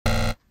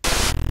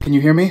Can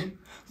you hear me?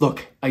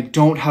 Look, I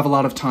don't have a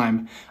lot of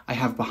time. I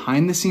have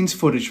behind the scenes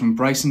footage from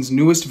Bryson's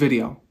newest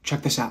video.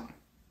 Check this out.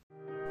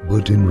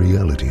 But in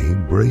reality,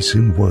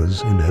 Bryson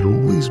was and had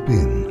always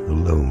been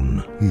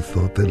alone. He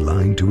thought that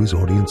lying to his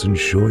audience and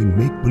showing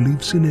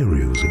make-believe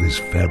scenarios of his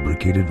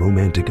fabricated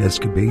romantic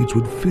escapades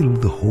would fill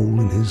the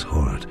hole in his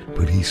heart.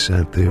 But he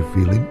sat there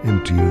feeling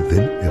emptier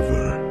than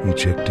ever. He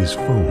checked his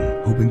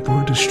phone, hoping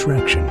for a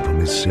distraction from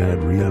his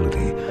sad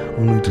reality,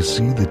 only to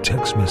see the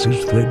text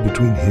message thread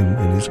between him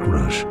and his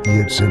crush. He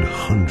had sent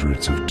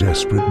hundreds of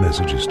desperate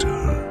messages to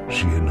her.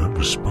 She had not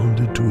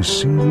responded to a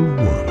single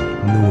one.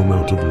 No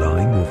amount of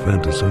lying or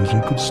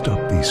fantasizing could stop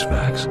these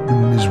facts. The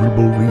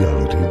miserable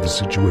reality of the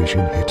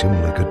situation hit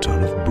him like a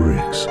ton of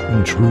bricks.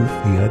 In truth,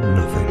 he had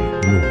nothing,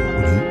 nor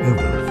would he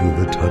ever feel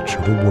the touch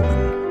of a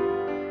woman.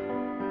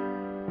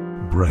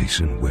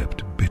 Bryson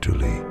wept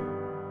bitterly.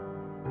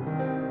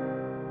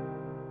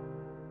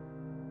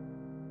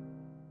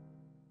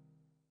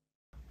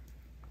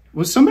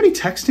 Was somebody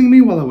texting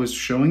me while I was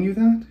showing you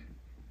that?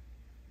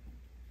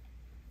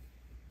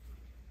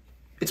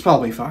 It's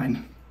probably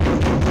fine.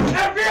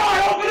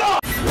 FBI, open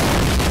up!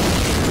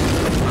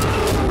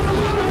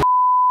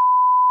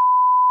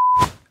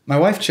 My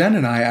wife Jen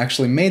and I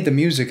actually made the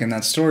music in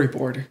that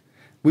storyboard.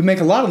 We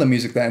make a lot of the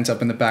music that ends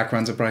up in the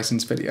backgrounds of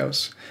Bryson's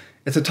videos.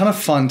 It's a ton of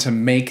fun to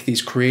make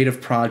these creative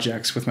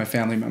projects with my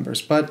family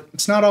members, but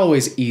it's not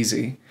always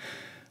easy.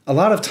 A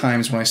lot of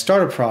times when I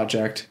start a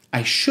project,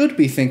 I should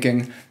be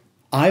thinking,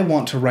 I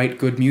want to write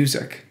good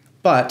music,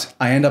 but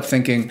I end up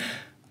thinking,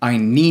 I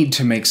need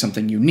to make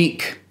something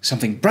unique,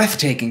 something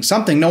breathtaking,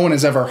 something no one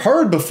has ever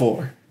heard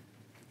before.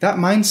 That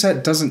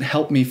mindset doesn't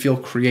help me feel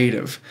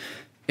creative.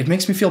 It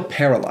makes me feel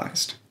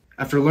paralyzed.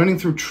 After learning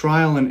through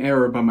trial and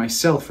error by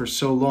myself for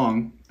so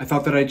long, I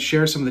thought that I'd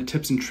share some of the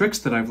tips and tricks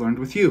that I've learned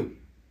with you.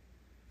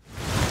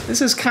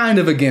 This is kind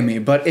of a gimme,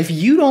 but if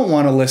you don't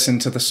want to listen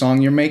to the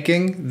song you're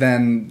making,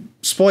 then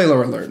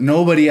spoiler alert,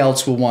 nobody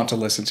else will want to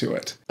listen to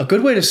it. A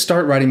good way to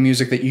start writing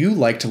music that you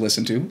like to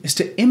listen to is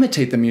to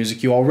imitate the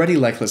music you already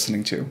like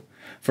listening to.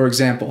 For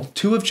example,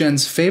 two of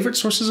Jen's favorite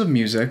sources of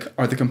music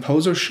are the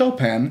composer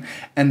Chopin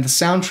and the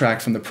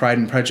soundtrack from the Pride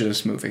and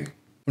Prejudice movie.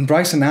 When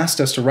Bryson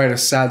asked us to write a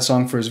sad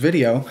song for his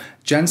video,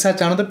 Jen sat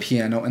down at the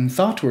piano and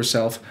thought to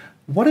herself,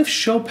 what if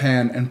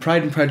Chopin and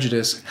Pride and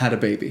Prejudice had a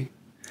baby?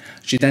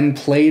 She then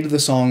played the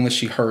song that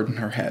she heard in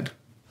her head.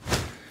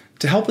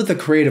 To help with the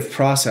creative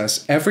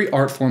process, every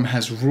art form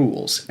has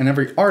rules, and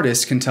every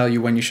artist can tell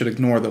you when you should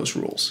ignore those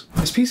rules.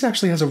 This piece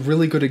actually has a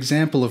really good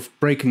example of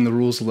breaking the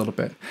rules a little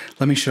bit.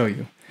 Let me show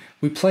you.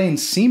 We play in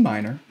C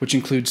minor, which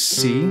includes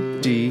C,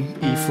 D,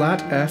 E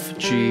flat, F,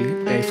 G,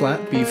 A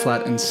flat, B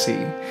flat, and C.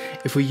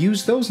 If we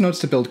use those notes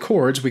to build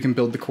chords, we can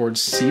build the chords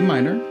C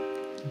minor,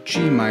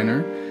 G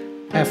minor,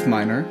 F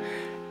minor,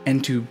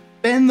 and to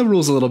bend the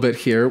rules a little bit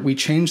here, we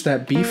change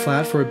that B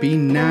flat for a B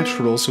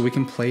natural so we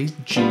can play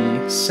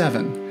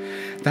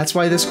G7. That's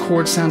why this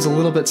chord sounds a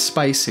little bit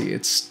spicy.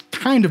 It's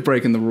kind of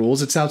breaking the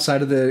rules. It's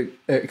outside of the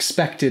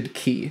expected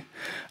key.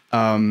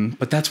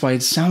 But that's why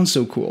it sounds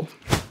so cool.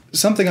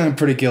 Something I'm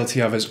pretty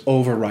guilty of is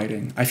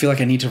overwriting. I feel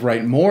like I need to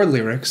write more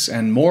lyrics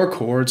and more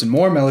chords and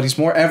more melodies,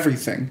 more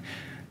everything.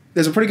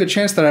 There's a pretty good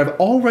chance that I've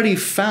already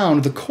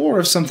found the core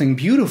of something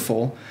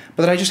beautiful,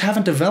 but that I just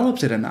haven't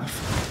developed it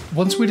enough.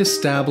 Once we'd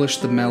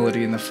established the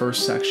melody in the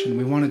first section,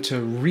 we wanted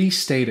to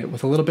restate it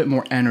with a little bit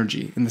more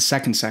energy in the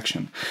second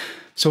section.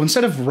 So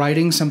instead of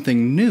writing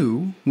something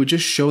new, we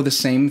just show the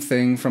same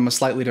thing from a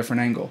slightly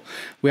different angle.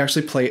 We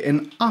actually play it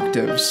in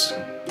octaves,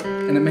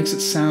 and it makes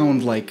it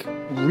sound like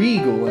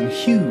regal and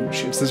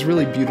huge. It's this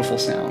really beautiful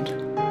sound.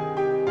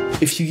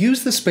 If you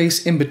use the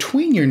space in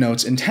between your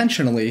notes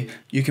intentionally,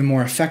 you can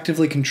more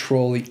effectively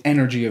control the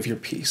energy of your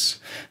piece.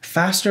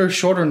 Faster,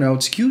 shorter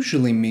notes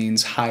usually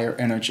means higher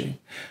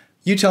energy.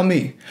 You tell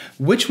me,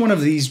 which one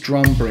of these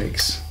drum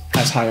breaks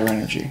has higher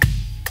energy?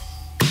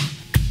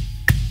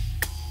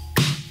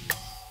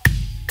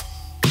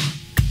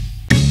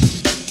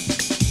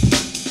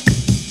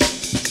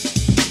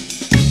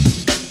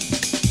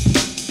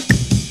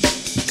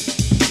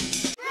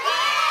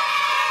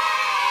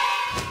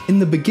 In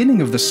the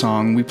beginning of the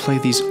song, we play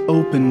these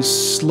open,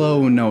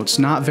 slow notes,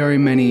 not very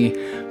many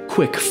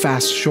quick,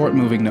 fast,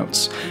 short-moving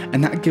notes.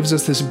 And that gives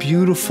us this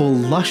beautiful,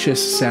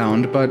 luscious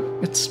sound, but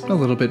it's a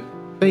little bit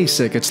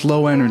basic, it's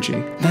low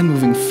energy. Then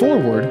moving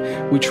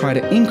forward, we try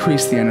to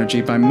increase the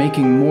energy by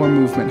making more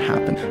movement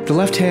happen. The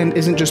left hand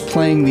isn't just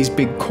playing these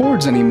big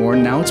chords anymore,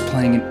 now it's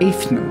playing in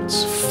eighth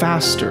notes,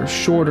 faster,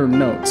 shorter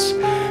notes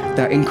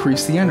that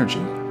increase the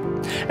energy.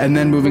 And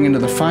then moving into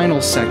the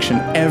final section,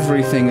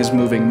 everything is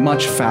moving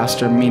much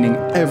faster, meaning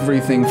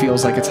everything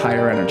feels like it's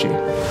higher energy.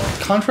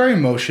 Contrary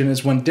motion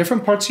is when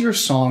different parts of your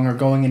song are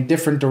going in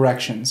different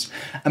directions.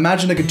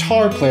 Imagine a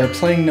guitar player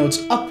playing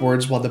notes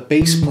upwards while the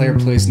bass player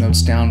plays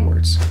notes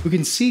downwards. We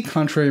can see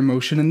contrary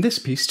motion in this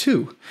piece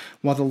too.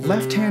 While the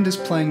left hand is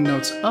playing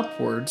notes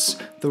upwards,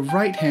 the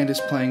right hand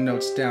is playing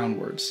notes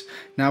downwards.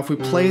 Now if we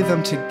play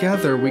them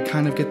together, we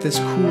kind of get this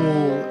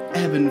cool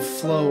ebb and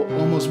flow,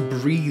 almost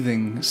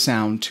breathing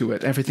sound to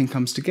it. Everything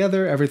comes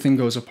together, everything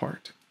goes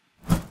apart.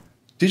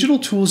 Digital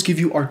tools give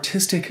you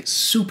artistic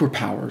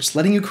superpowers,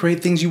 letting you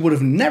create things you would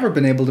have never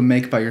been able to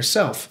make by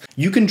yourself.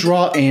 You can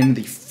draw in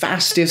the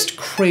fastest,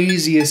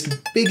 craziest,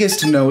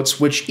 biggest notes,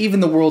 which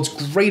even the world's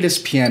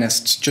greatest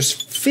pianists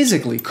just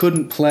physically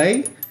couldn't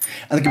play,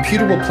 and the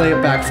computer will play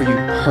it back for you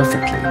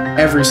perfectly,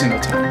 every single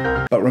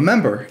time. But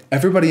remember,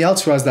 everybody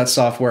else who has that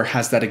software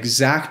has that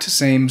exact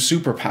same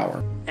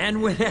superpower.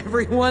 And when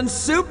everyone's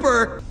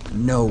super,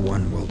 no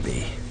one will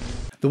be.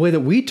 The way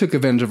that we took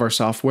advantage of our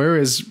software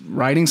is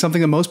writing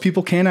something that most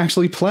people can't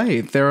actually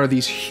play. There are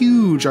these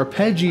huge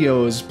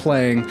arpeggios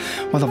playing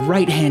while the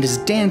right hand is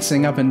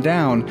dancing up and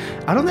down.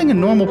 I don't think a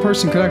normal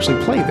person could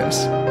actually play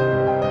this.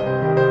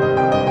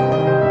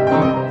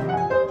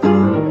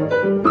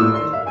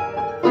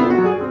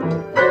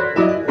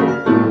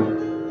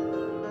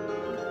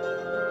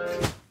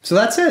 So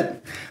that's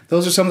it.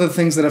 Those are some of the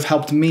things that have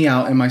helped me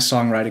out in my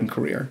songwriting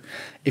career.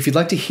 If you'd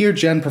like to hear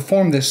Jen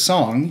perform this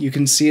song, you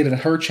can see it at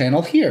her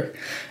channel here.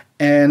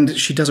 And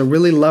she does a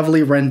really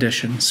lovely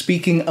rendition.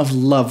 Speaking of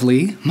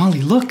lovely,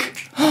 Molly, look.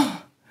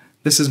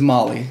 This is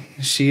Molly.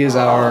 She is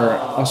our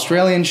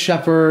Australian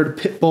Shepherd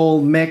Pit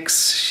Bull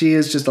mix. She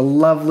is just a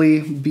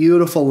lovely,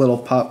 beautiful little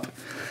pup.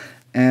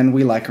 And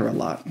we like her a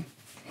lot.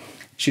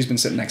 She's been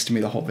sitting next to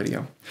me the whole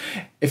video.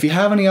 If you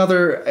have any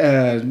other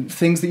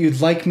things that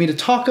you'd like me to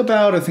talk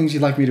about or things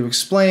you'd like me to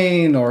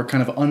explain or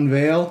kind of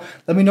unveil,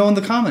 let me know in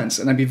the comments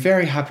and I'd be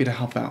very happy to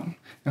help out.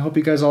 I hope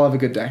you guys all have a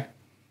good day.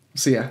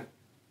 See ya.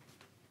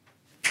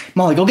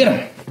 Molly, go get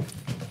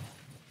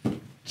him.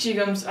 She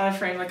comes out of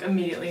frame like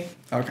immediately.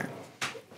 Okay.